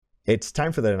It's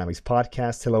time for the Dynamics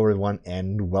Podcast. Hello, everyone,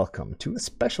 and welcome to a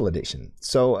special edition.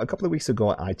 So, a couple of weeks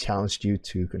ago, I challenged you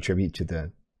to contribute to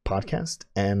the podcast,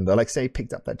 and Alexei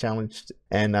picked up that challenge,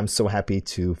 and I'm so happy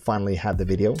to finally have the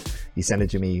video. He sent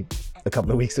it to me a couple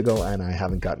of weeks ago, and I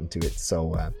haven't gotten to it.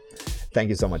 So, thank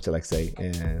you so much, Alexei.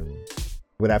 And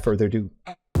without further ado,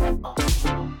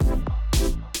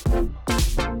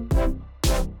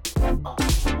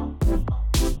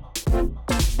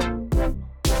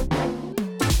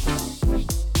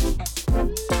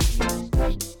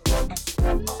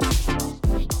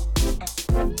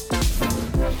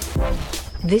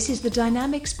 This is the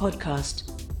Dynamics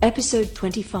Podcast, episode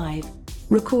 25,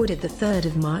 recorded the 3rd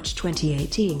of March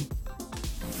 2018.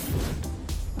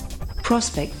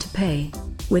 Prospect to Pay,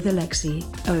 with Alexei,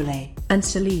 Ole, and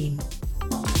Salim.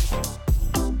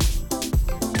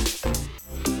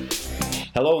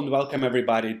 Hello and welcome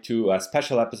everybody to a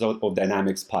special episode of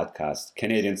Dynamics Podcast,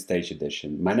 Canadian Stage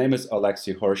Edition. My name is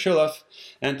Alexei Horoshilov,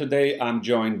 and today I'm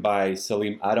joined by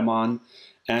Salim Adaman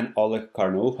and Oleg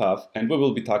Karnoukhov, and we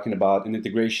will be talking about an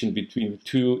integration between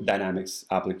two Dynamics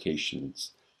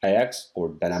applications, AX, or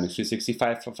Dynamics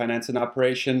 365 for finance and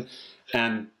operation,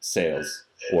 and Sales,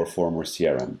 or former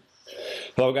CRM.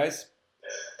 Hello, guys.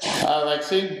 Hi,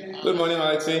 Alexei. Good morning,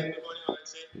 Alexei.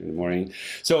 Good morning.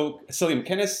 So, Salim,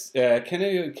 can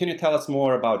you tell us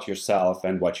more about yourself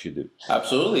and what you do?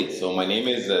 Absolutely. So, my name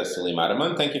is Salim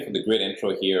Adaman. Thank you for the great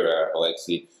intro here,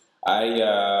 Alexei.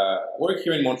 I work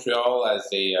here in Montreal as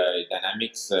a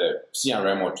Dynamics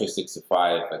CRM or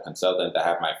 365 consultant. I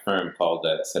have my firm called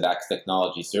Sadax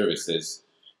Technology Services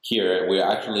here. We're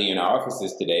actually in our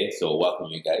offices today, so welcome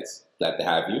you guys. Glad to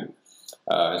have you.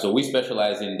 So we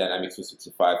specialize in Dynamics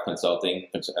 365 consulting,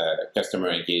 customer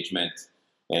engagement,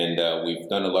 and we've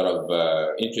done a lot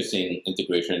of interesting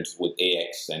integrations with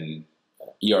AX and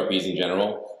ERPs in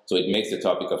general. So it makes the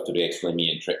topic of today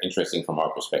extremely interesting from our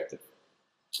perspective.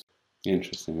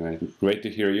 Interesting, right? Great to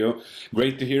hear you.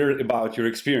 Great to hear about your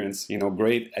experience.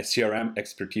 Great CRM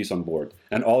expertise on board.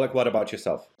 And Oleg, what about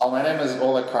yourself? My name is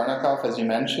Oleg Karnoukhov, as you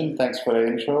mentioned. Thanks for the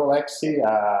intro, Alexei.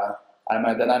 I'm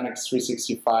a Dynamics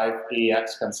 365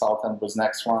 AX consultant with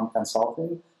Next One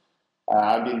Consulting.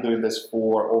 I've been doing this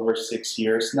for over 6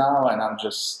 years now, and I'm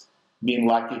just being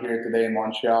lucky here today in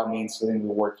Montreal. Me and Salim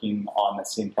were working on the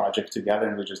same project together,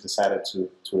 and we just decided to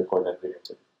record that video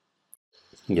today.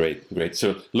 Great.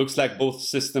 So looks like both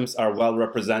systems are well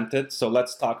represented. So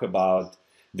let's talk about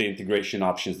the integration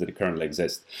options that currently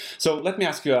exist. So let me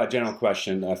ask you a general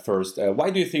question first. Why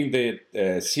do you think the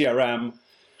CRM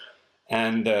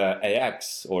and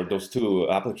AX, or those two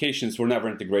applications, were never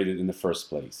integrated in the first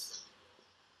place?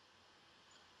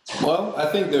 Well, I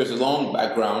think there's a long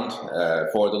background.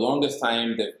 For the longest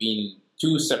time, there have been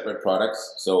two separate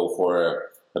products. So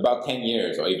for about 10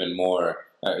 years or even more,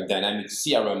 Dynamics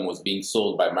CRM was being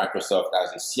sold by Microsoft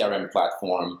as a CRM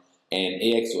platform, and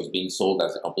AX was being sold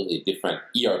as a completely different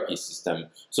ERP system.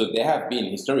 So they have been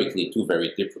historically two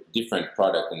very different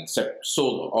products and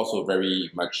sold also very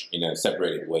much in a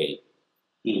separated way.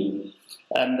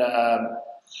 And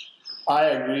I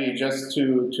agree. Just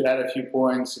to add a few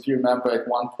points, if you remember at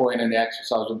one point in the AX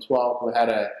 2012, we had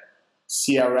a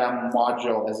CRM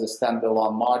module as a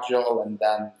standalone module, and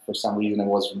then for some reason it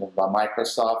was removed by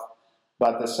Microsoft.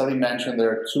 But as Salim mentioned,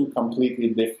 there are two completely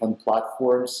different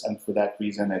platforms, and for that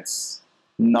reason, it's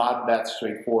not that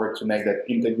straightforward to make that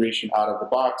integration out of the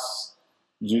box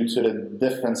due to the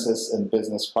differences in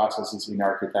business processes in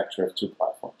architecture of two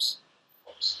platforms.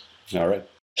 All right.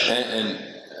 And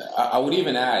I would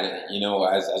even add,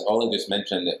 as Oleg just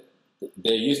mentioned,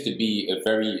 there used to be a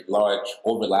very large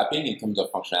overlapping in terms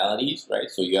of functionalities, right?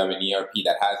 So you have an ERP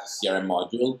that has a CRM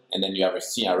module, and then you have a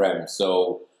CRM.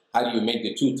 So how do you make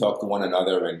the two talk to one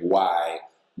another, and why?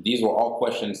 These were all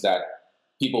questions that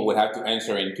people would have to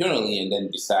answer internally and then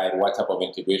decide what type of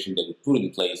integration they would put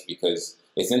in place, because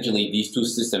essentially these two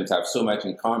systems have so much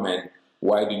in common.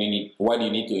 Why do you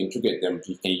need to integrate them?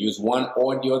 You can use one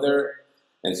or the other.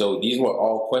 And so these were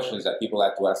all questions that people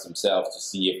had to ask themselves to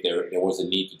see if there was a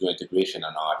need to do integration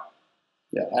or not.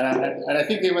 Yeah, and I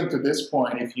think even to this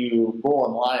point, if you go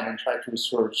online and try to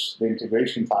research the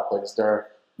integration topics, there are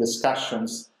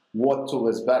discussions what tool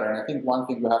is better. And I think one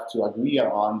thing you have to agree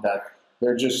on that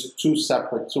they're just two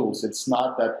separate tools. It's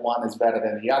not that one is better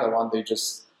than the other one. They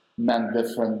just meant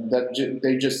different.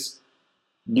 They just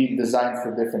be designed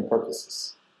for different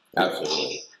purposes.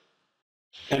 Absolutely.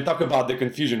 And talk about the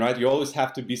confusion, right? You always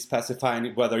have to be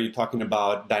specifying whether you're talking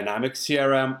about Dynamics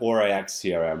CRM or AX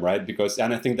CRM, right?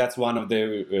 And I think that's one of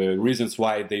the reasons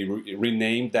why they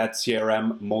renamed that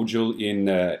CRM module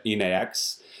in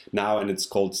AX now, and it's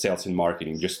called Sales and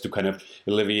Marketing, just to kind of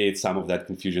alleviate some of that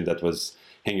confusion that was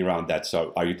hanging around that.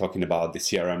 So are you talking about the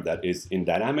CRM that is in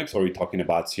Dynamics, or are you talking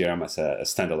about CRM as a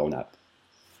standalone app?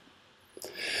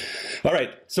 All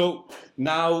right, so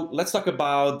now let's talk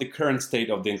about the current state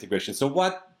of the integration. So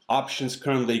what options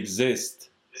currently exist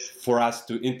for us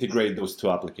to integrate those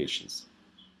two applications?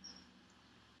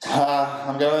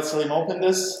 I'm going to let Salim open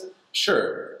this.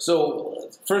 Sure. So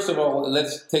first of all,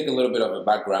 let's take a little bit of a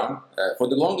background. For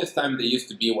the longest time, there used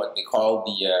to be what they call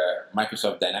the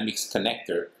Microsoft Dynamics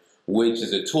Connector, which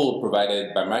is a tool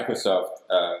provided by Microsoft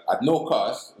at no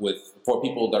cost for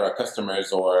people that are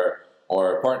customers or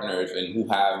partners and who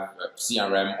have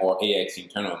CRM or AX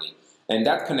internally. And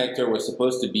that connector was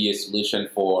supposed to be a solution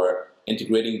for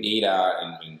integrating data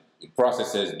and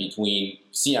processes between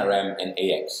CRM and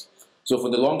AX. So for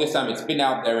the longest time, it's been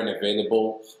out there and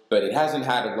available, but it hasn't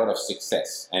had a lot of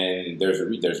success. And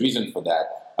there's reason for that,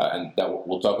 and that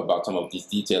we'll talk about some of these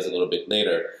details a little bit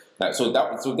later. So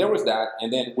there was that,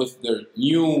 and then with the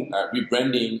new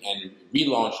rebranding and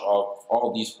relaunch of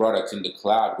all these products in the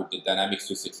cloud with the Dynamics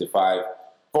 365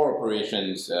 for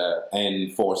operations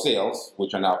and for sales,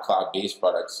 which are now cloud-based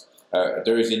products,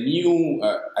 there is a new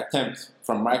attempt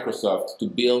from Microsoft to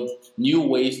build new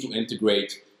ways to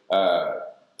integrate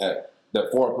the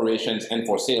for operations and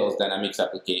for sales Dynamics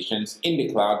applications in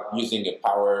the cloud using a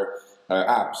Power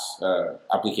Apps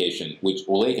application, which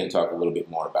Ole can talk a little bit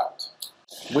more about.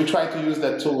 We tried to use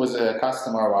that tool with a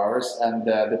customer of ours, and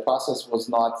the process was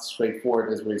not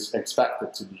straightforward as we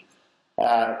expected to be.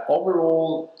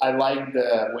 Overall, I like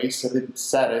the way Salim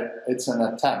said it. It's an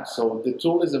attempt. So the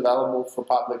tool is available for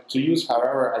public to use.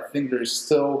 However, I think there's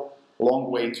still a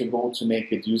long way to go to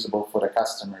make it usable for the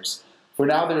customers. For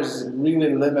now, there's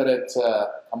really limited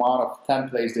amount of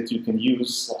templates that you can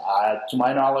use. To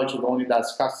my knowledge, it only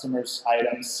does customers,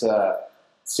 items,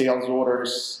 sales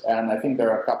orders, and I think there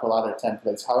are a couple other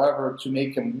templates. However, to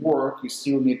make them work, you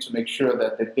still need to make sure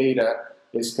that the data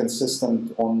is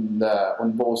consistent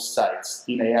on both sides,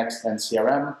 in AX and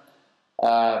CRM.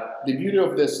 The beauty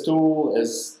of this tool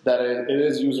is that it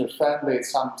is user-friendly.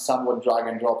 It's somewhat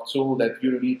drag-and-drop tool that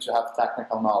you need to have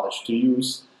technical knowledge to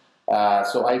use.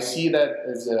 So I see that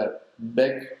as a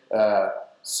big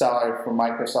seller for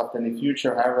Microsoft in the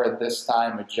future. However, at this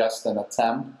time, it's just an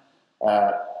attempt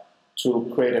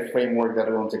to create a framework that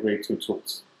will integrate two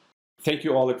tools. Thank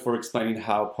you, Oleg, for explaining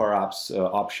how Power Apps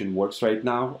option works right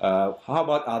now. How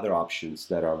about other options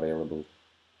that are available?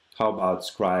 How about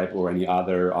Scribe or any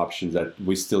other options that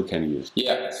we still can use?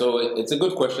 Yeah, so it's a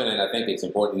good question, and I think it's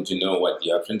important to know what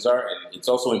the options are, and it's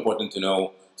also important to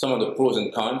know some of the pros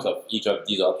and cons of each of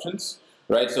these options,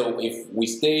 right? So if we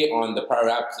stay on the Power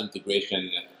Apps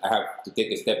integration, I have to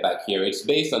take a step back here. It's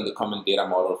based on the common data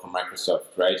model from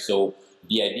Microsoft, right? So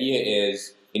the idea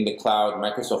is in the cloud,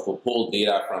 Microsoft will pull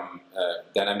data from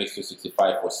Dynamics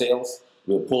 365 for sales,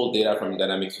 will pull data from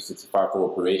Dynamics 365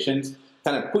 for operations,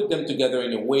 kind of put them together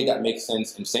in a way that makes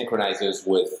sense and synchronizes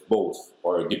with both,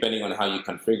 or depending on how you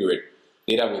configure it,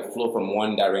 data will flow from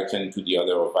one direction to the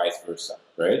other or vice versa,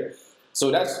 right? So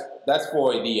that's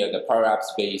for the Power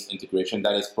Apps based integration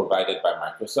that is provided by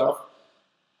Microsoft.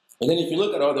 And then if you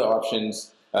look at other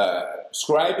options,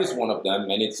 Scribe is one of them,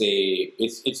 and it's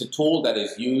a tool that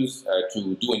is used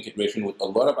to do integration with a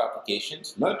lot of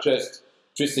applications, not just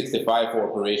 365 for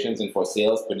operations and for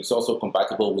sales, but it's also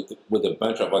compatible with a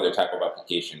bunch of other type of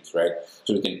applications, right?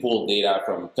 So you can pull data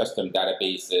from custom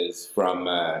databases, from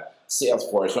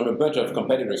Salesforce, from a bunch of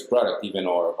competitors' product even,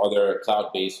 or other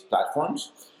cloud-based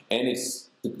platforms. And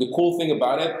the cool thing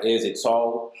about it is it's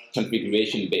all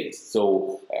configuration based.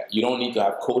 So you don't need to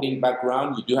have coding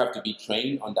background. You do have to be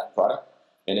trained on that product,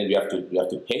 and then you have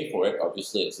to pay for it.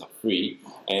 Obviously, it's not free.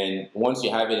 And once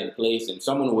you have it in place, and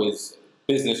someone who is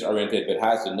business oriented but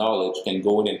has the knowledge can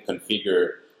go in and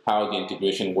configure how the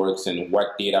integration works and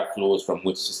what data flows from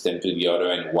which system to the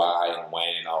other and why and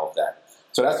when and all of that.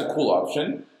 So that's a cool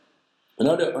option.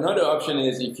 Another option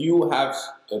is if you have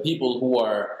people who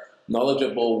are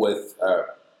knowledgeable with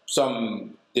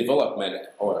some development,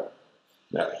 or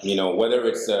whether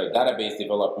it's database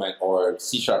development or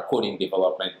C# coding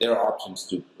development, there are options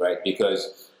too, right?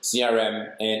 Because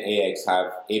CRM and AX have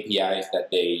APIs that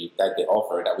they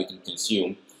offer that we can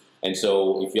consume, and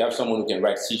so if you have someone who can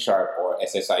write C# or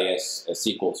SSIS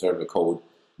SQL Server code,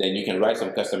 then you can write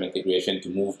some custom integration to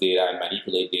move data and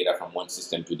manipulate data from one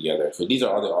system to the other. So these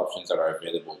are other options that are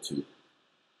available too.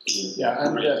 Yeah,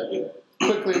 and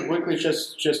quickly,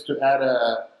 just to add,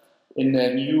 in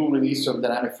the new release of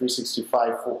Dynamics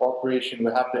 365 for operation,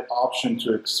 we have the option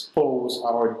to expose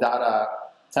our data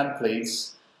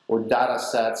templates or data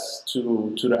sets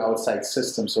to the outside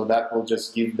system. So that will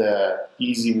just give the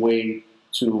easy way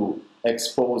to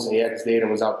expose AX data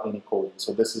without any coding.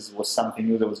 So this was something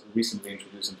new that was recently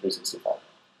introduced in 365.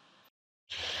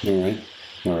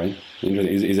 All right.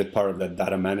 Is it part of the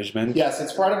data management? Yes,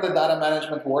 it's part of the data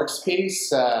management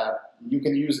workspace. You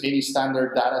can use any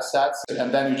standard data sets,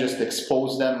 and then you just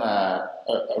expose them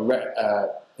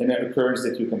in an occurrence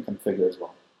that you can configure as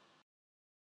well.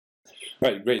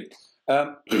 Right, great.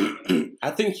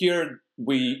 I think here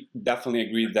we definitely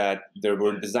agree that they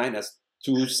were designed as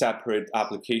two separate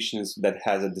applications that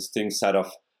has a distinct set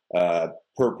of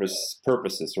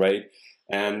purposes, right?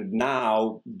 And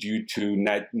now, due to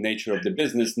nature of the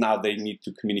business, now they need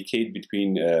to communicate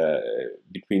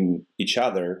between each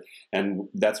other, and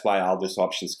that's why all these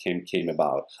options came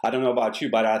about. I don't know about you,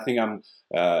 but I think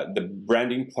the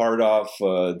branding part of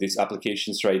these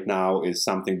applications right now is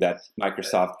something that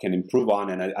Microsoft can improve on,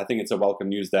 and I think it's a welcome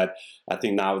news that I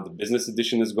think now the business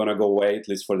edition is going to go away, at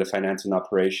least for the finance and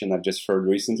operation. I've just heard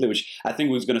recently, which I think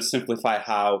was going to simplify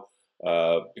how.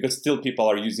 Because still people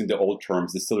are using the old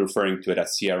terms, they're still referring to it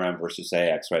as CRM versus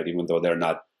AX, right? Even though they're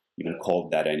not even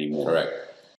called that anymore. Correct.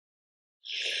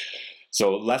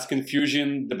 So less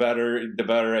confusion, the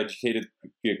better educated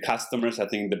customers, I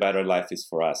think the better life is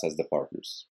for us as the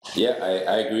partners. Yeah,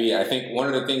 I agree. I think one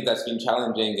of the things that's been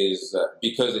challenging is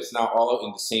because it's now all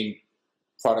in the same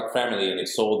product family and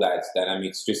it's sold as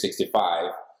Dynamics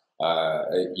 365,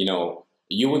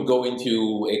 you would go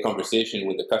into a conversation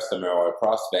with a customer or a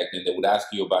prospect and they would ask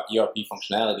you about ERP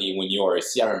functionality when you are a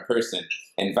CRM person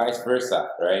and vice versa,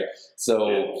 right?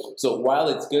 So while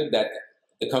it's good that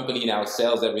the company now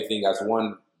sells everything as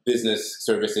one business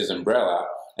services umbrella,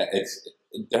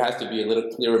 there has to be a little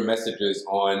clearer messages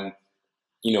on,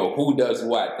 who does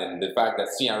what, and the fact that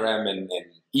CRM and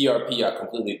ERP are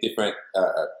completely different.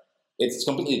 It's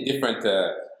completely different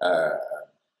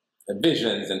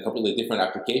visions and completely different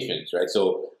applications, right?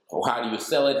 So how do you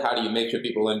sell it? How do you make sure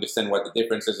people understand what the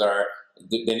differences are?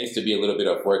 There needs to be a little bit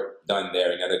of work done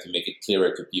there in order to make it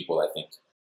clearer to people, I think.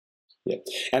 Yeah,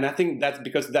 and I think that's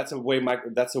because that's the way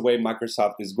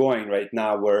Microsoft is going right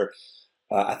now, where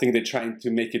I think they're trying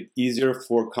to make it easier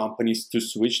for companies to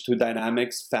switch to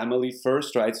Dynamics family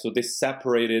first, right? So they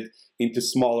separated into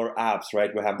smaller apps, right?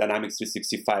 We have Dynamics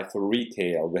 365 for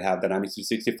retail, we have Dynamics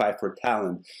 365 for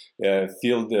talent,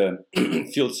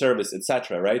 field service,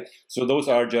 etc., right? So those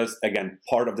are just, again,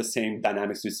 part of the same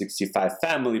Dynamics 365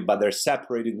 family, but they're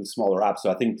separated in smaller apps.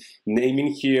 So I think naming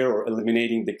here or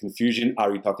eliminating the confusion,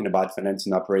 are you talking about Finance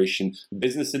and Operation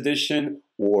Business Edition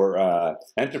or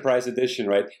Enterprise Edition,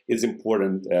 right, is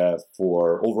important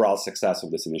for overall success of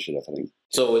this initiative, I think.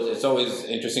 So it's always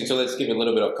interesting. So let's give a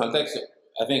little bit of context.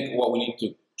 I think what we need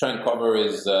to try and cover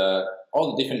is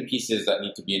all the different pieces that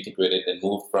need to be integrated and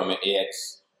moved from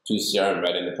AX to CRM,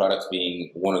 right? And the products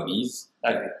being one of these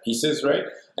pieces, right?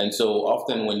 And so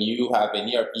often when you have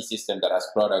an ERP system that has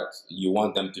products, you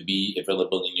want them to be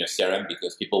available in your CRM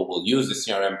because people will use the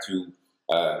CRM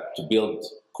to build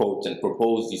quotes and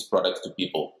propose these products to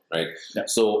people, right? Yeah.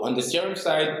 So on the CRM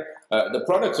side, the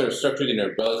products are structured in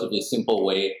a relatively simple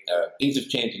way. Things have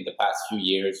changed in the past few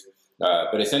years.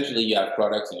 But essentially, you have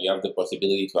products and you have the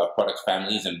possibility to have product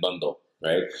families and bundle,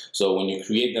 right? So when you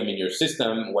create them in your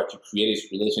system, what you create is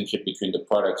a relationship between the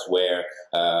products where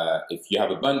if you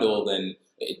have a bundle, then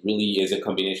it really is a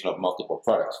combination of multiple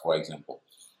products, for example.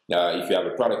 If you have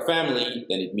a product family,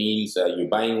 then it means you're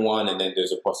buying one and then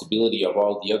there's a possibility of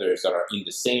all the others that are in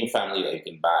the same family that you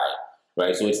can buy,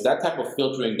 right? So it's that type of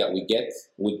filtering that we get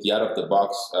with the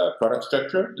out-of-the-box product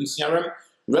structure in CRM.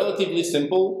 Relatively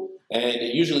simple. And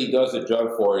it usually does the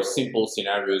job for simple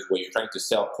scenarios where you're trying to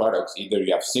sell products. Either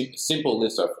you have simple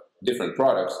lists of different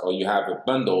products, or you have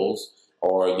bundles,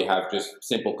 or you have just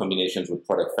simple combinations with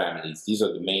product families. These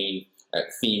are the main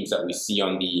themes that we see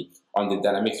on the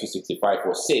Dynamics 365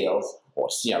 for sales or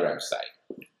CRM side.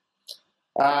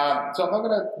 So I'm not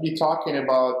going to be talking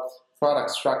about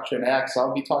product structure and X.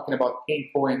 I'll be talking about pain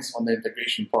points on the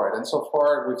integration part. And so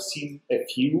far, we've seen a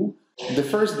few. The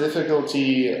first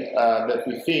difficulty that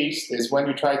we faced is when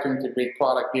you try to integrate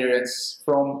product variants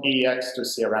from AX to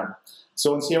CRM.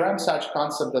 So in CRM, such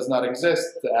concept does not exist.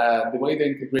 The way the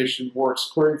integration works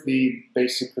currently,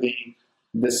 basically,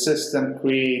 the system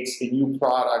creates a new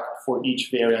product for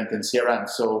each variant in CRM.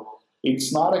 So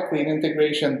it's not a clean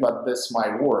integration, but this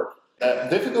might work.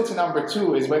 Difficulty number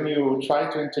two is when you try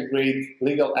to integrate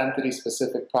legal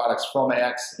entity-specific products from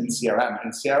AX in CRM.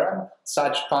 In CRM,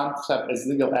 such concept as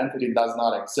legal entity does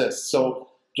not exist. So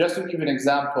just to give you an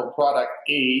example, product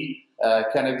A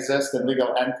can exist in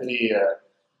legal entity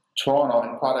Toronto,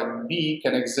 and product B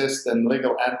can exist in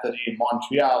legal entity in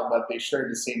Montreal, but they share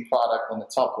the same product on the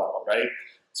top level, right?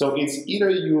 So it's either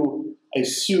you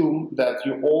assume that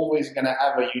you're always going to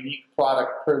have a unique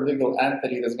product per legal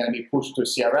entity that's going to be pushed to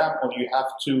CRM, or you have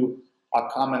to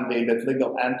accommodate that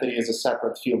legal entity is a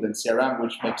separate field in CRM,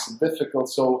 which makes it difficult.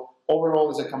 So overall,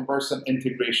 it's a cumbersome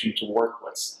integration to work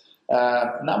with.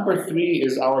 Number 3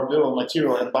 is our bill of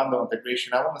material and bundle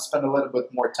integration. I want to spend a little bit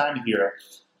more time here.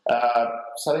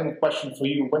 Salim, a question for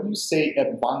you. When you say a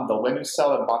bundle, when you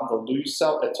sell a bundle, do you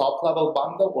sell a top-level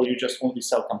bundle, or you just only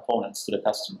sell components to the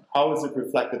customer? How is it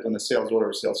reflected on the sales order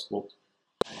or sales quote?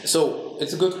 So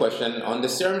it's a good question. On the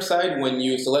CRM side, when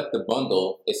you select the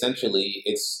bundle, essentially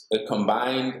it's a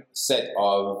combined set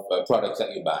of products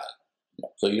that you buy.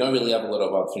 So you don't really have a lot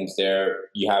of options there.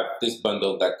 You have this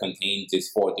bundle that contains these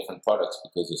 4 different products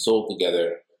because they're sold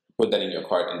together. Put that in your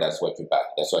cart, and that's what you buy.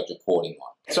 That's what you're quoting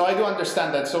on. So I do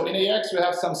understand that. So in AX, we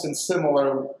have something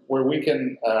similar where we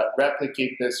can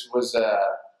replicate this with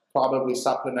probably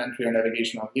supplementary or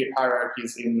navigational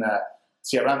hierarchies in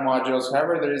CRM modules.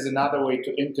 However, there is another way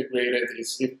to integrate it.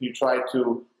 Is if you try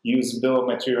to use bill of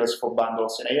materials for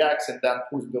bundles in AX and then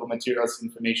push bill of materials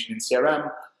information in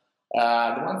CRM.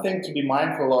 The one thing to be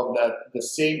mindful of that the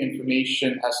same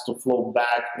information has to flow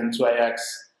back into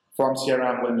AX from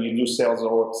CRM when you do sales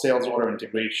order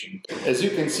integration. As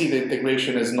you can see, the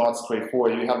integration is not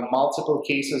straightforward. You have multiple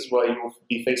cases where you'll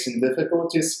be facing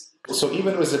difficulties. So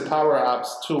even with the Power Apps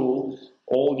tool,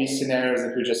 all these scenarios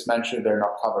that we just mentioned, they're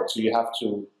not covered. So you have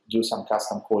to do some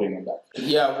custom coding on that.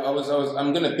 Yeah,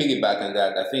 I'm going to piggyback on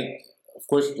that. I think, of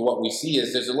course, what we see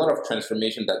is there's a lot of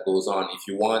transformation that goes on if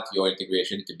you want your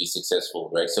integration to be successful,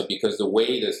 right? So because the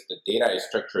way the data is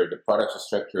structured, the products are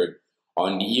structured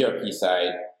on the ERP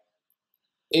side,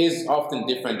 is often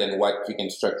different than what you can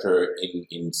structure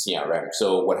in CRM.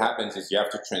 So what happens is you have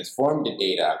to transform the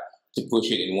data to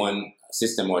push it in one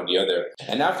system or the other.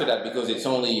 And after that, because it's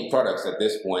only products at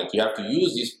this point, you have to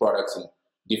use these products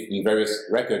in various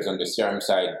records on the CRM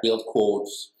side, build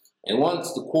quotes. And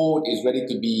once the quote is ready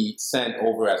to be sent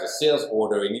over as a sales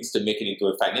order, it needs to make it into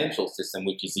a financial system,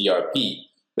 which is ERP.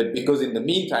 But because in the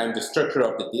meantime, the structure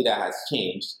of the data has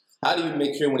changed, how do you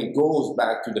make sure when it goes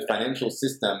back to the financial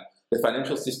system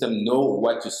know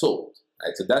what you sold,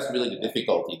 right? So that's really the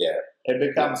difficulty there. It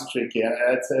becomes tricky, and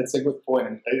it's a good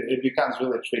point. It becomes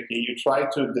really tricky. You try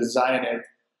to design it,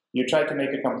 you try to make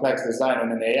a complex design,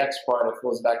 and in the AX part, it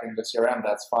flows back into CRM,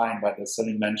 that's fine, but as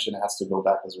Salim mentioned, it has to go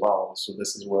back as well. So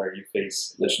this is where you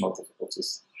face additional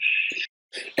difficulties.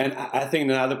 And I think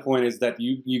another point is that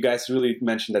you guys really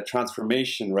mentioned that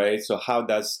transformation, right? So how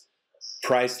does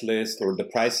price list or the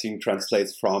pricing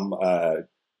translates from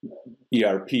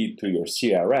ERP to your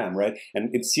CRM, right?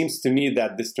 And it seems to me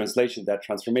that this translation, that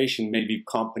transformation may be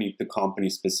company to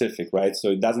company specific, right? So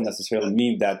it doesn't necessarily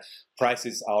mean that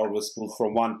prices are always pulled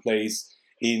from one place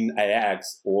in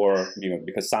AX, or,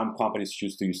 because some companies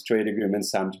choose to use trade agreements,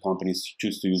 some companies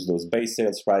choose to use those base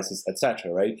sales prices,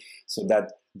 etc., right? So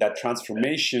that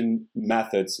transformation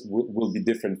methods will be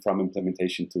different from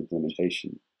implementation to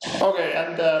implementation. Okay,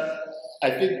 and I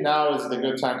think now is the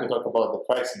good time to talk about the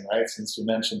pricing, right? Since you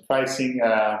mentioned pricing,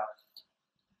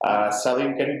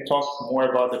 Salim, can you talk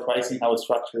more about the pricing, how it's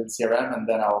structured in CRM, and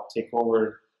then I'll take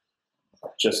over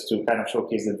just to kind of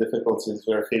showcase the difficulties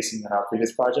we're facing in our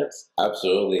previous projects?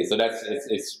 Absolutely. So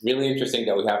it's really interesting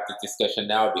that we have this discussion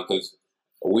now, because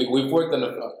we've worked on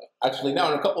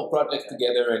a couple of projects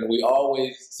together, and we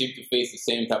always seem to face the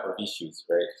same type of issues,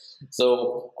 right?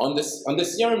 So on the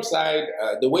CRM side,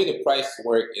 the way the price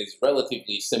work is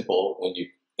relatively simple when you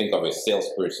think of a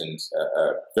salesperson's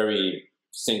very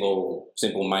simple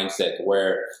mindset,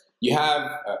 where you have,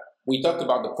 we talked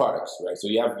about the products, right? So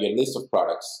you have your list of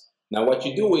products. Now what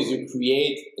you do is you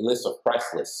create a list of price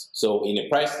lists. So in a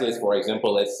price list, for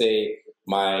example, let's say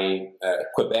my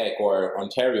Quebec or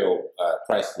Ontario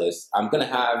price list, I'm going to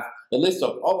have a list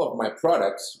of all of my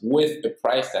products with the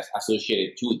price that's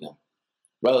associated to them.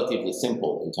 Relatively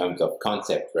simple in terms of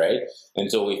concept, right? And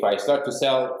so if I start to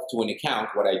sell to an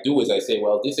account, what I do is I say,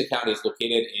 well, this account is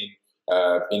located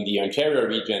in the Ontario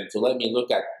region, so let me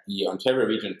look at the Ontario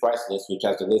region price list, which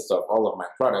has a list of all of my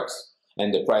products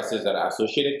and the prices that are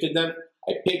associated to them.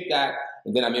 I pick that,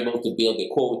 and then I'm able to build a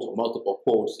quote or multiple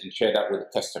quotes and share that with the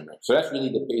customer. So that's really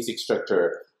the basic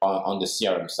structure on the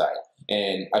CRM side.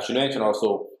 And I should mention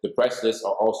also, the price lists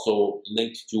are also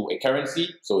linked to a currency,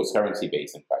 so it's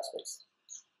currency-based and price-based.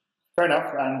 Fair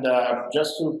enough. And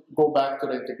just to go back to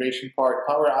the integration part,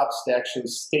 Power Apps, they actually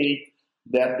state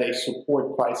that they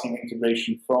support pricing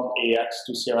integration from AX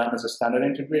to CRM as a standard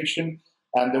integration.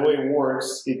 And the way it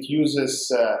works, it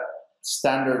uses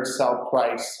standard sell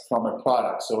price from a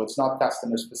product. So it's not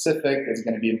customer specific. It's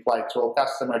going to be implied to all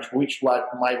customers, which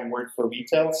might work for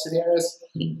retail scenarios,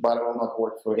 but it will not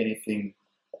work for anything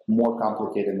more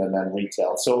complicated than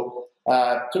retail. So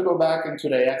to go back into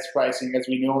the AX pricing, as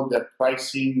we know, the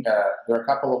pricing, there are a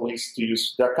couple of ways to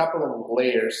use, there are a couple of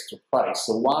layers to price.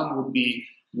 So one would be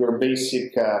your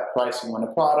basic pricing on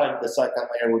a product. The second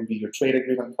layer would be your trade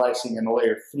agreement pricing, and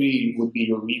layer 3 would be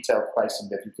your retail pricing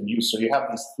that you can use. So you have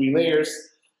these 3 layers.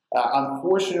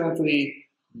 Unfortunately,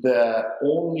 the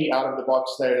only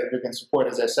out-of-the-box layer that we can support,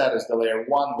 as I said, is the layer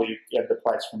 1, where you get the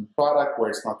price from the product, where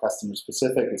it's not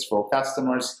customer-specific, it's for all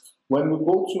customers. When we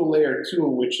go to layer 2,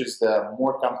 which is the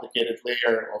more complicated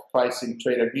layer of pricing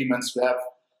trade agreements, we have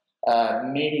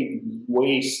many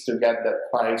ways to get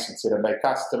that price. It's either by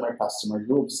customer, customer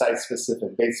group,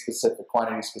 site-specific, date-specific,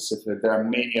 quantity-specific. There are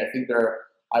many.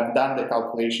 I've done the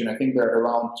calculation. I think there are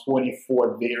around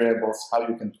 24 variables how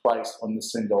you can price on the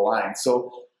single line.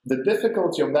 So the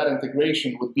difficulty of that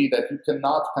integration would be that you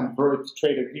cannot convert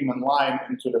trade agreement line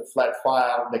into the flat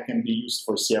file that can be used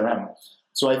for CRM.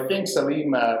 So I think,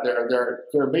 Salim, there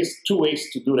are basically 2 ways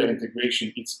to do the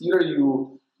integration. It's either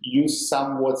you use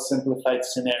somewhat simplified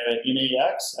scenario in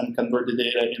AX and convert the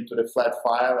data into the flat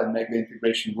file and make the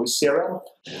integration with CRM,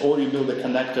 or you build a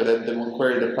connector that will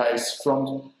query the price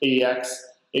from AX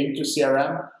into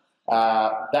CRM.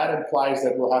 That implies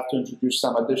that we'll have to introduce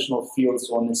some additional fields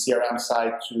on the CRM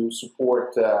side to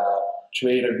support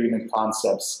trade agreement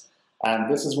concepts.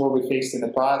 And this is what we faced in the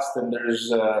past, and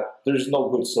there's no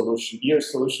good solution. Your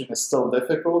solution is still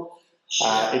difficult.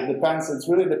 It depends. It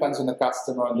really depends on the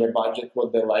customer and their budget,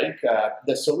 what they like.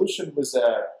 The solution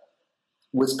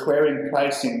with querying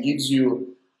pricing gives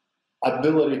you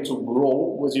ability to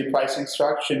grow with your pricing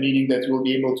structure, meaning that you'll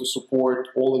be able to support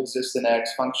all existing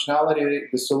AX functionality.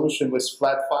 The solution with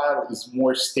flat file is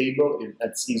more stable.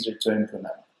 It's easier to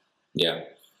implement. Yeah,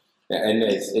 and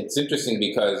it's interesting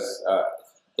because,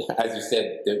 as you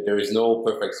said, there is no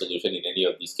perfect solution in any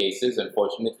of these cases,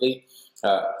 unfortunately.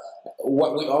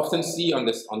 What we often see on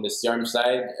the CRM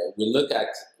side, we look at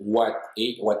what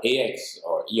AX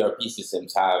or ERP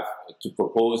systems have to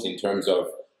propose in terms of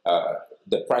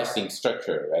the pricing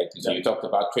structure, right? So you talked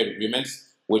about trade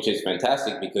agreements, which is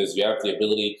fantastic because you have the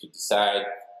ability to decide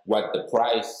what the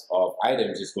price of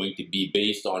items is going to be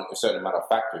based on a certain amount of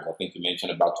factors. I think you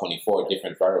mentioned about 24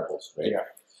 different variables, right? Yeah.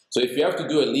 So if you have to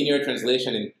do a linear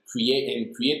translation and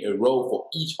create a row for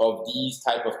each of these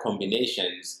type of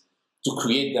combinations to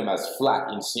create them as flat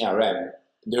in CRM,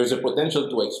 there's a potential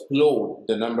to explode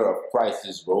the number of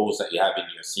prices rows that you have in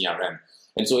your CRM.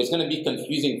 And so it's going to be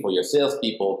confusing for your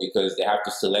salespeople because they have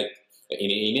to select,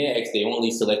 in AX, they only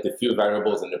select a few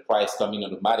variables and the price coming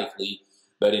automatically.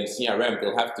 But in CRM,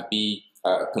 they'll have to be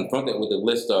confronted with a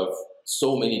list of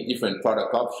so many different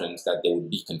product options that they would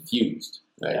be confused.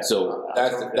 Right? Yeah, so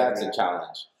that's a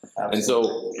challenge. Absolutely. And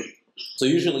so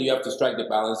usually you have to strike the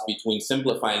balance between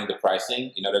simplifying the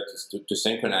pricing in order to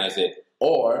synchronize it,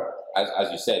 or,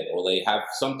 as you said, Ole, have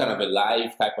some kind of a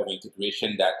live type of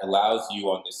integration that allows you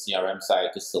on the CRM side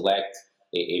to select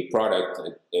a product,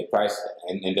 a price,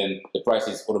 and then the price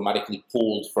is automatically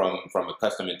pulled from a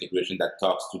custom integration that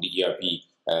talks to the ERP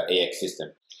AX system.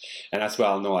 And as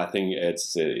well, no, I think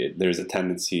there's a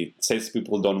tendency,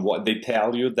 salespeople don't want, they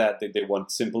tell you that they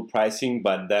want simple pricing,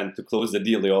 but then to close the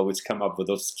deal, they always come up with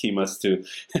those schemas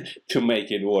to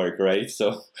make it work, right?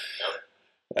 So,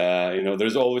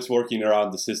 there's always working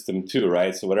around the system too,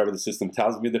 right? So whatever the system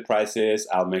tells me the price is,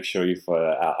 I'll make sure if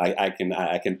I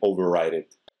can override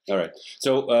it. All right.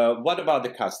 So what about the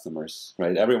customers,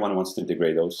 right? Everyone wants to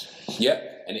integrate those. Yeah,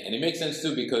 and it makes sense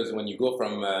too, because when you go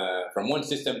from one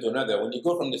system to another, when you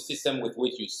go from the system with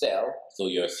which you sell, so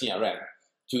your CRM,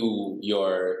 to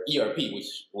your ERP,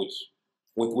 with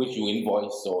which you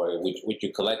invoice or which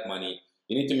you collect money,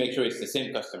 you need to make sure it's the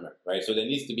same customer, right? So there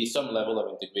needs to be some level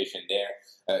of integration there.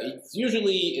 It's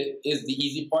usually is the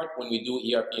easy part when we do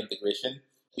ERP integration.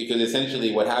 Because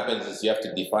essentially what happens is you have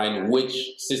to define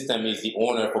which system is the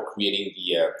owner for creating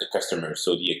the customer.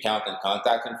 So the account and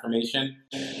contact information.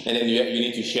 And then you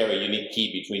need to share a unique key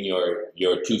between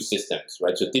your two systems,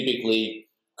 right? So typically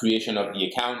creation of the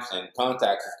accounts and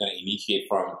contacts is going to initiate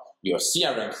from your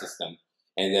CRM system.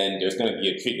 And then there's going to be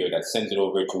a trigger that sends it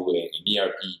over to an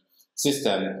ERP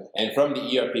system. And from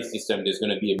the ERP system, there's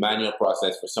going to be a manual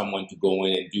process for someone to go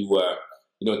in and do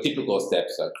typical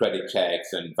steps, credit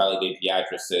checks and validate the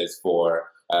addresses for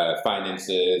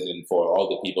finances and for all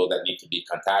the people that need to be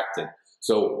contacted.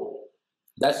 So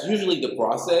that's usually the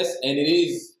process, and it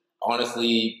is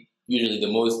honestly usually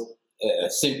the most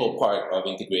simple part of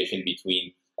integration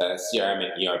between CRM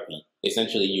and ERP.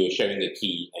 Essentially, you're sharing the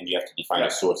key, and you have to define a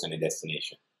source and a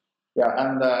destination. Yeah,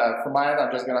 and from my end,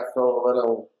 I'm just gonna throw a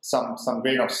little some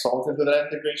grain of salt into that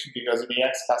integration, because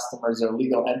EX customers are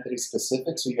legal entity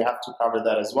specific, so you have to cover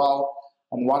that as well.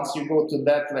 And once you go to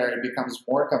that layer, it becomes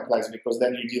more complex, because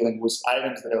then you're dealing with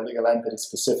items that are legal entity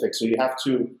specific. So you have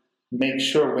to make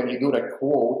sure when you do the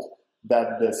quote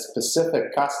that the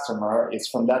specific customer is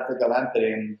from that legal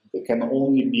entity, and they can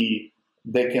only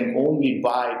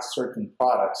buy certain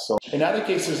products. So in other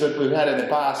cases that we've had in the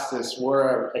past is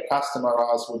where a customer of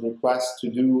ours would request to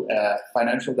do a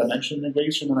financial dimension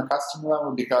integration on a customer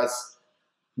level, because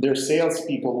their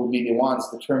salespeople would be the ones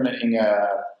determining a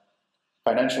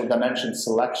financial dimension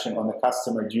selection on the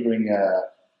customer during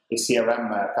a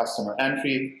CRM customer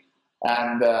entry.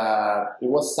 And it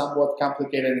was somewhat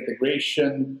complicated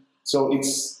integration. So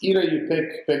it's either you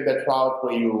pick that route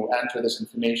where you enter this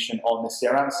information on the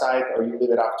CRM side, or you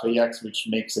leave it up to EX, which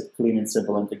makes it clean and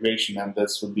simple integration. And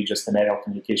this would be just a manual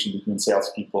communication between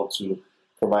salespeople to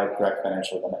provide correct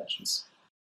financial dimensions.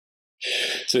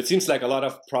 So it seems like a lot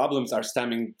of problems are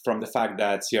stemming from the fact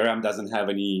that CRM doesn't have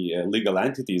any legal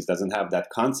entities, doesn't have that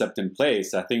concept in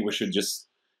place. I think we should just,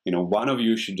 one of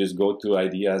you should just go to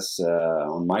ideas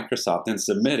on Microsoft and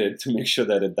submit it to make sure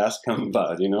that it does come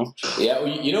about, Yeah,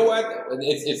 you know what?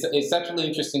 It's actually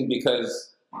interesting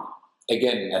because,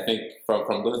 again, I think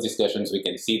from those discussions we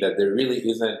can see that there really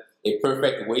isn't a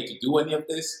perfect way to do any of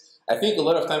this. I think a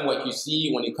lot of time what you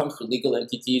see when it comes to legal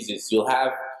entities is you'll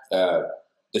have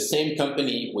the same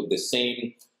company with the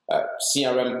same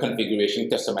CRM configuration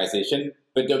customization,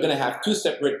 but they're going to have two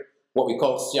separate what we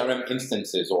call CRM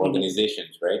instances or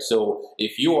organizations, right? So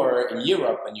if you are in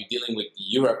Europe and you're dealing with the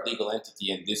Europe legal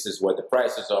entity and this is where the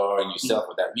prices are and you sell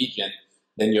for that region,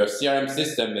 then your CRM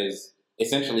system is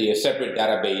essentially a separate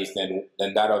database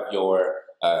than that of your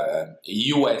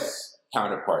US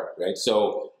counterpart, right?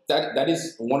 So that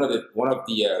is one of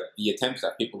the attempts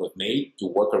that people have made to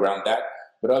work around that.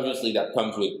 But obviously that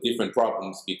comes with different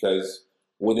problems because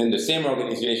within the same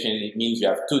organization, it means you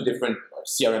have two different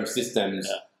CRM systems.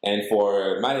 Yeah. And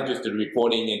for managers to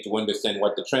reporting and to understand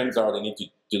what the trends are, they need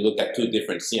to look at two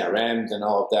different CRMs and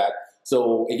all of that.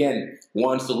 So again,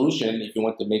 one solution if you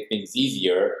want to make things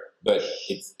easier, but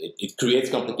it creates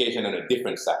complication on a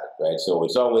different side, right? So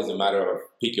it's always a matter of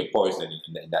pick your poison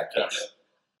in that case.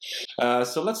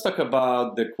 So let's talk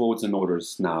about the quotes and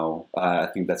orders now. I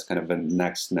think that's kind of a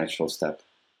next natural step.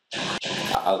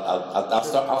 I'll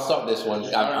start this one.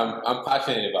 I'm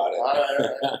passionate about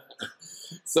it.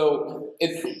 So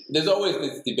there's always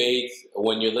this debate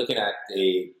when you're looking at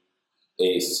a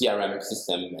CRM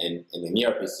system and an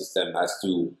ERP system as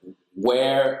to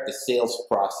where the sales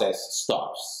process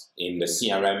stops in the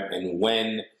CRM and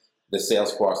when the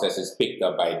sales process is picked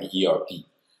up by the ERP.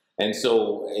 And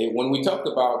so when we talk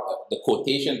about the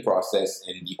quotation process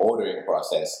and the ordering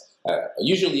process,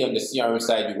 usually on the CRM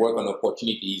side, you work on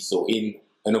opportunities. So in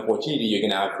an opportunity, you're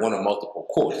going to have one or multiple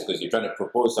quotes because you're trying to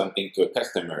propose something to a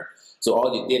customer. So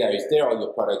all the data is there, all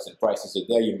your products and prices are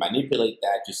there. You manipulate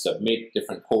that, you submit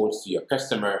different quotes to your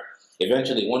customer.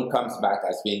 Eventually, one comes back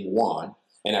as being won.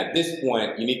 And at this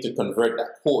point, you need to convert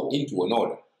that quote into an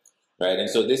order, right? And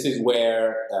so this is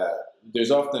where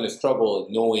there's often a struggle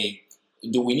knowing,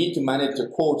 do we need to manage the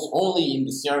quotes only in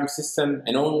the CRM system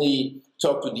and only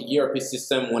talk to the ERP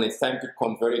system when it's time to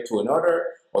convert it to an order?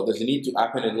 Or does it need to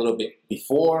happen a little bit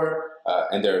before?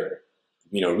 And there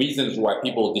are reasons why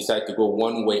people decide to go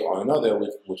one way or another,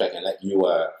 which I can let you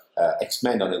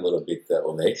expand on a little bit,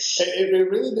 Ole.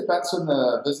 It really depends on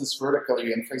the business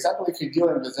vertically. And for example, if you're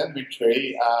dealing with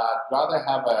inventory, rather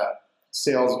have a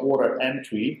sales order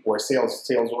entry or sales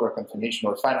order confirmation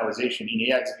or finalization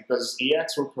in EX, because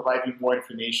EX will provide you more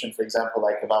information, for example,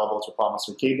 like available to promise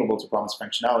or capable to promise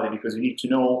functionality, because you need to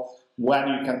know when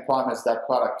you can promise that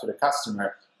product to the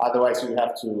customer. Otherwise, you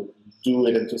have to do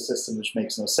it into a system which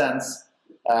makes no sense.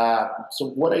 So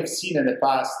what I've seen in the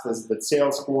past is that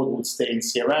sales quote would stay in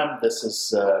CRM. This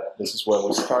is where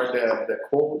we start the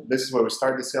quote. This is where we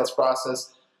start the sales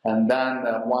process. And then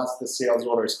once the sales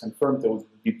order is confirmed, it will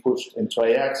be pushed into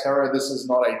AX. However, this is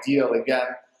not ideal, again,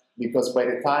 because by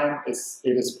the time it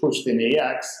is pushed in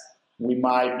AX, we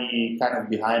might be kind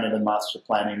of behind in the master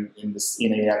planning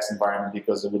in AX environment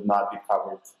because it would not be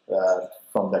covered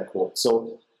from that quote.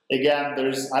 So again,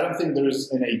 I don't think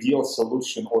there's an ideal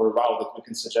solution or a route that we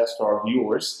can suggest to our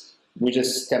viewers. We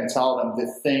just can tell them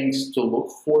the things to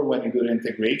look for when you do the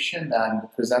integration and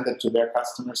present it to their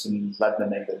customers and let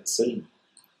them make the decision.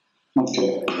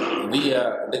 Okay.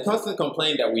 The constant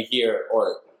complaint that we hear,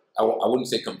 or I wouldn't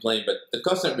say complaint, but the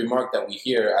constant remark that we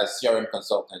hear as CRM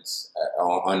consultants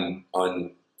on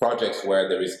projects where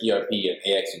there is ERP and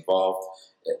AX involved,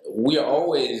 we are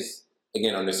always,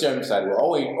 again, on the CRM side, we're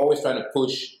always trying to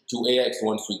push to AX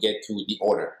once we get to the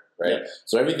order, right? Yeah.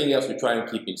 So everything else we try and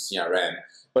keep in CRM.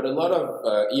 But a lot of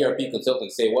ERP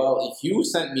consultants say, well, if you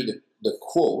send me the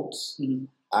quotes,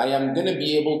 I am going to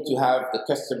be able to have the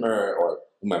customer or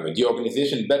whomever, the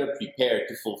organization better prepared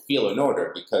to fulfill an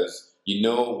order because you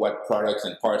know what products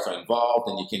and parts are involved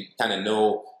and you can kind of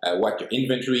know what your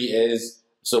inventory is.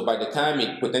 So by the time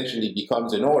it potentially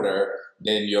becomes an order,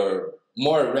 then you're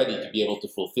more ready to be able to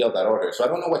fulfill that order. So I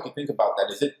don't know what you think about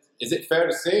that. Is it fair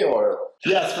to say, or?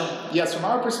 Yes, from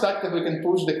our perspective, we can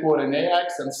push the quote in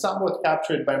AX and somewhat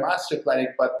capture it by master planning,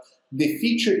 but the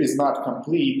feature is not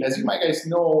complete. As you might guys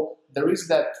know, there is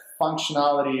that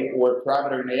functionality or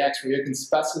parameter in AX where you can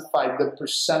specify the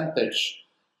percentage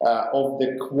of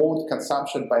the quote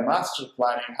consumption by master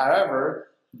planning. However,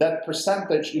 that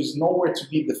percentage is nowhere to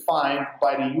be defined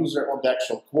by the user of the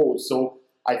actual quote. So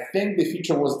I think the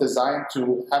feature was designed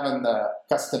to have a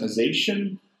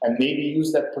customization and maybe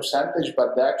use that percentage,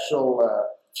 but the actual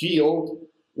field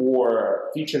or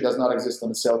feature does not exist on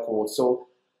the sale quote. So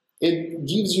it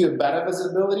gives you a better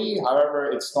visibility.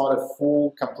 However, it's not a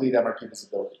full, complete MRP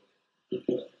visibility.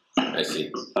 I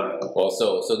see. Well,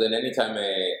 so then anytime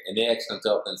an AX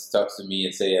consultant talks to me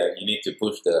and say, you need to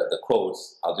push the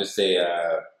quotes, I'll just say,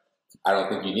 I don't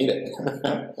think you need it.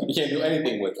 You can't do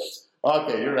anything with it.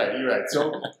 Okay, you're right.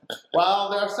 So,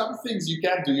 well, there are some things you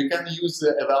can do. You can use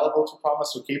available to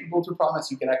promise or capable to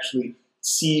promise. You can actually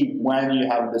see when you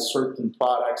have the certain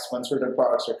products, when certain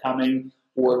products are coming,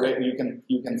 or you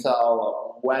can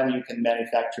tell when you can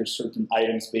manufacture certain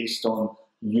items based on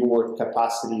your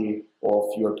capacity of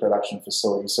your production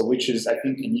facility. So, which is, I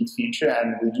think, a neat feature.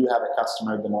 And we do have a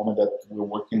customer at the moment that we're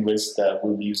working with that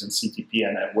will be using CTP,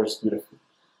 and it works beautifully.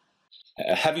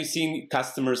 Have you seen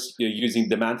customers using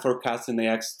demand forecast in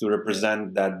AX to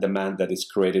represent that demand that is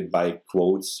created by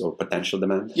quotes or potential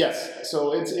demand? Yes.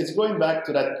 So it's going back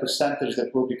to that percentage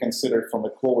that will be considered from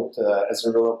a quote as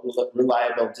a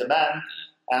reliable demand.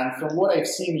 And from what I've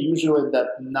seen, usually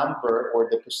that number or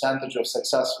the percentage of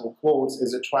successful quotes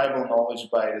is a tribal knowledge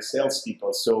by the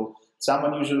salespeople. So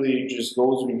someone usually just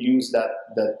goes, reviews that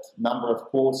number of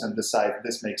quotes and decides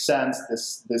this makes sense,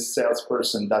 this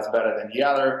salesperson does better than the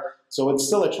other. So it's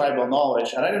still a tribal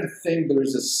knowledge, and I don't think there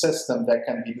is a system that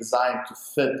can be designed to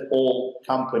fit all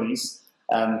companies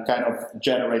and kind of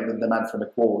generate the demand from the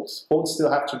quotes. Quotes still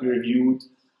have to be reviewed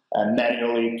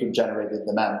manually to generate the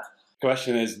demand.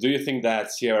 Question is, do you think that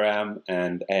CRM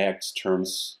and AX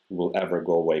terms will ever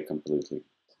go away completely?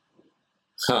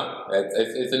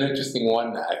 It's an interesting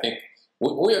one. I think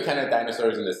we are kind of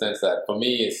dinosaurs in the sense that for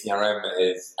me, CRM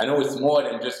is, I know it's more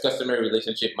than just customer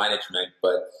relationship management,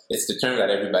 but it's the term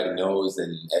that everybody knows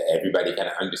and everybody kind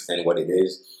of understands what it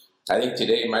is. I think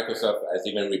today Microsoft has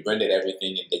even rebranded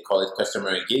everything and they call it customer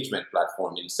engagement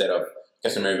platform instead of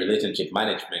customer relationship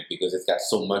management because it's got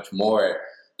so much more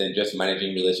than just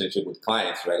managing relationship with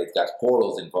clients, right? It's got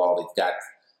portals involved, it's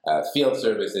got field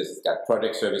services, it's got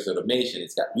project service automation,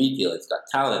 it's got retail, it's got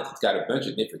talent, it's got a bunch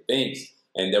of different things.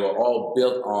 And they were all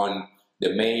built on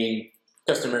the main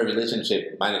customer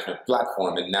relationship management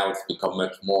platform, and now it's become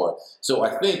much more. So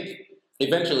I think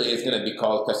eventually it's going to be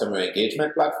called customer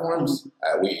engagement platforms.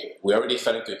 We're already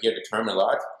starting to hear the term a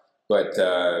lot, but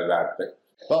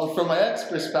well, from AX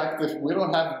perspective, we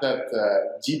don't have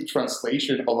that deep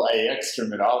translation of AX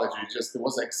terminology. Just it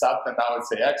was accept and now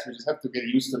it's AX. We just have to get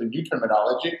used to the new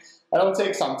terminology. And it'll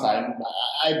take some time.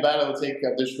 I bet it'll take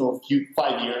additional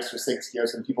 5 years or 6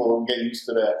 years, and people will get used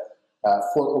to the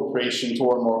for operation to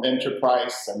or more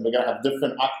enterprise. And we're gonna have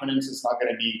different acronyms. It's not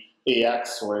gonna be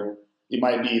AX, or it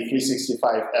might be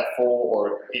 365 FO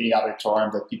or any other term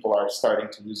that people are starting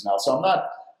to use now. So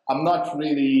I'm not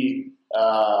really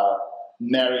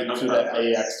married to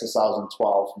the AX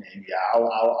 2012 name. Yeah,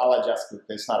 I'll adjust it.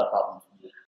 It's not a problem for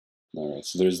me. All right.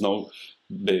 So there's no,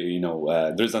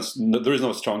 there's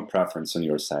no strong preference on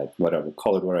your side. Whatever,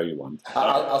 call it whatever you want.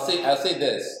 I'll say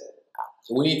this.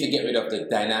 We need to get rid of the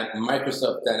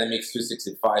Microsoft Dynamics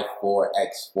 365 for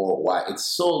X, for Y. It's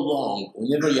so long.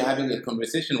 Whenever you're having a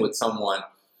conversation with someone,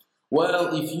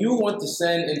 well, if you want to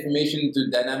send information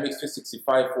to Dynamics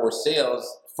 365 for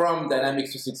sales from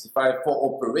Dynamics 365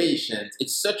 for operations,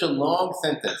 it's such a long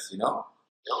sentence, you know?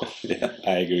 Yeah,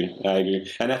 I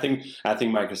agree. And I think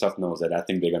Microsoft knows that. I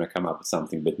think they're going to come up with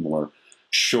something a bit more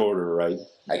shorter, right?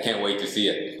 I can't wait to see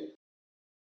it.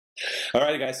 All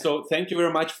right, guys. So thank you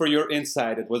very much for your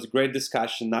insight. It was a great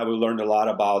discussion. Now we learned a lot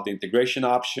about the integration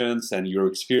options and your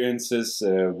experiences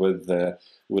with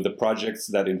with the projects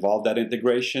that involve that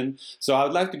integration. So I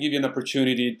would like to give you an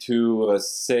opportunity to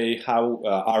say how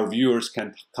our viewers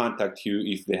can contact you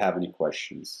if they have any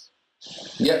questions.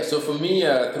 Yeah, so for me,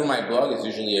 through my blog is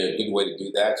usually a good way to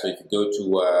do that. So if you go to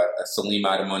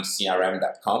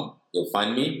SalimAdamoncrm.com, you'll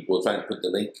find me. We'll try to put the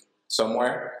link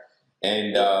somewhere.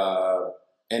 And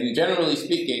generally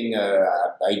speaking,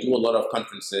 I do a lot of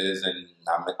conferences, and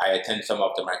I attend some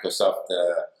of the Microsoft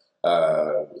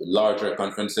larger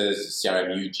conferences,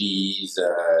 CRM UGs,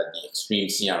 the Extreme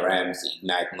CRMs,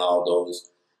 Ignite, and all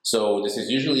those. So this is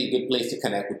usually a good place to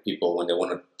connect with people when they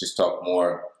want to just talk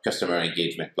more customer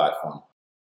engagement platform.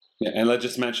 Yeah, and let's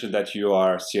just mention that you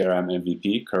are CRM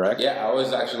MVP, correct? Yeah, I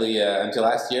was actually, until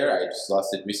last year, I just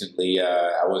lost it recently.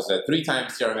 I was a 3-time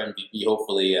CRM MVP.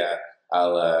 Hopefully,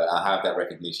 I'll have that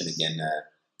recognition again at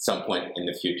some point in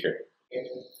the future.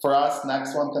 For us,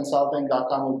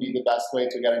 nextoneconsulting.com would be the best way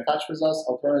to get in touch with us.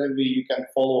 Alternatively, you can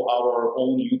follow our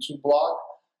own YouTube blog.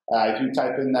 If you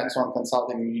type in Next One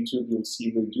Consulting on YouTube, you'll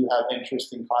see we do have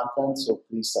interesting content, so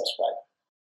please subscribe.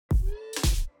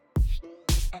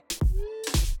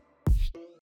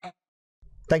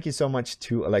 Thank you so much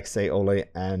to Alexei, Ole,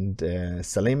 and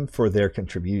Salim for their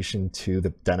contribution to the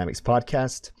Dynamics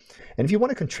podcast. And if you want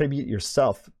to contribute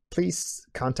yourself, please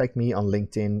contact me on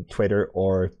LinkedIn, Twitter,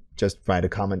 or just write a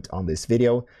comment on this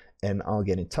video, and I'll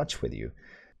get in touch with you.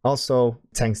 Also,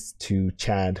 thanks to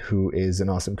Chad, who is an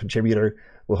awesome contributor.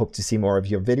 We'll hope to see more of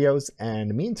your videos,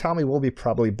 and me and Tommy will be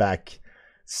probably back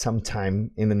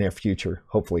sometime in the near future,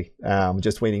 hopefully.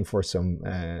 Just waiting for some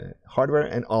hardware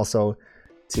and also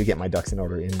to get my ducks in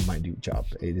order in my new job.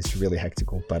 It is really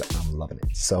hectical, but I'm loving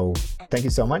it. So thank you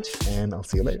so much, and I'll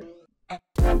see you later.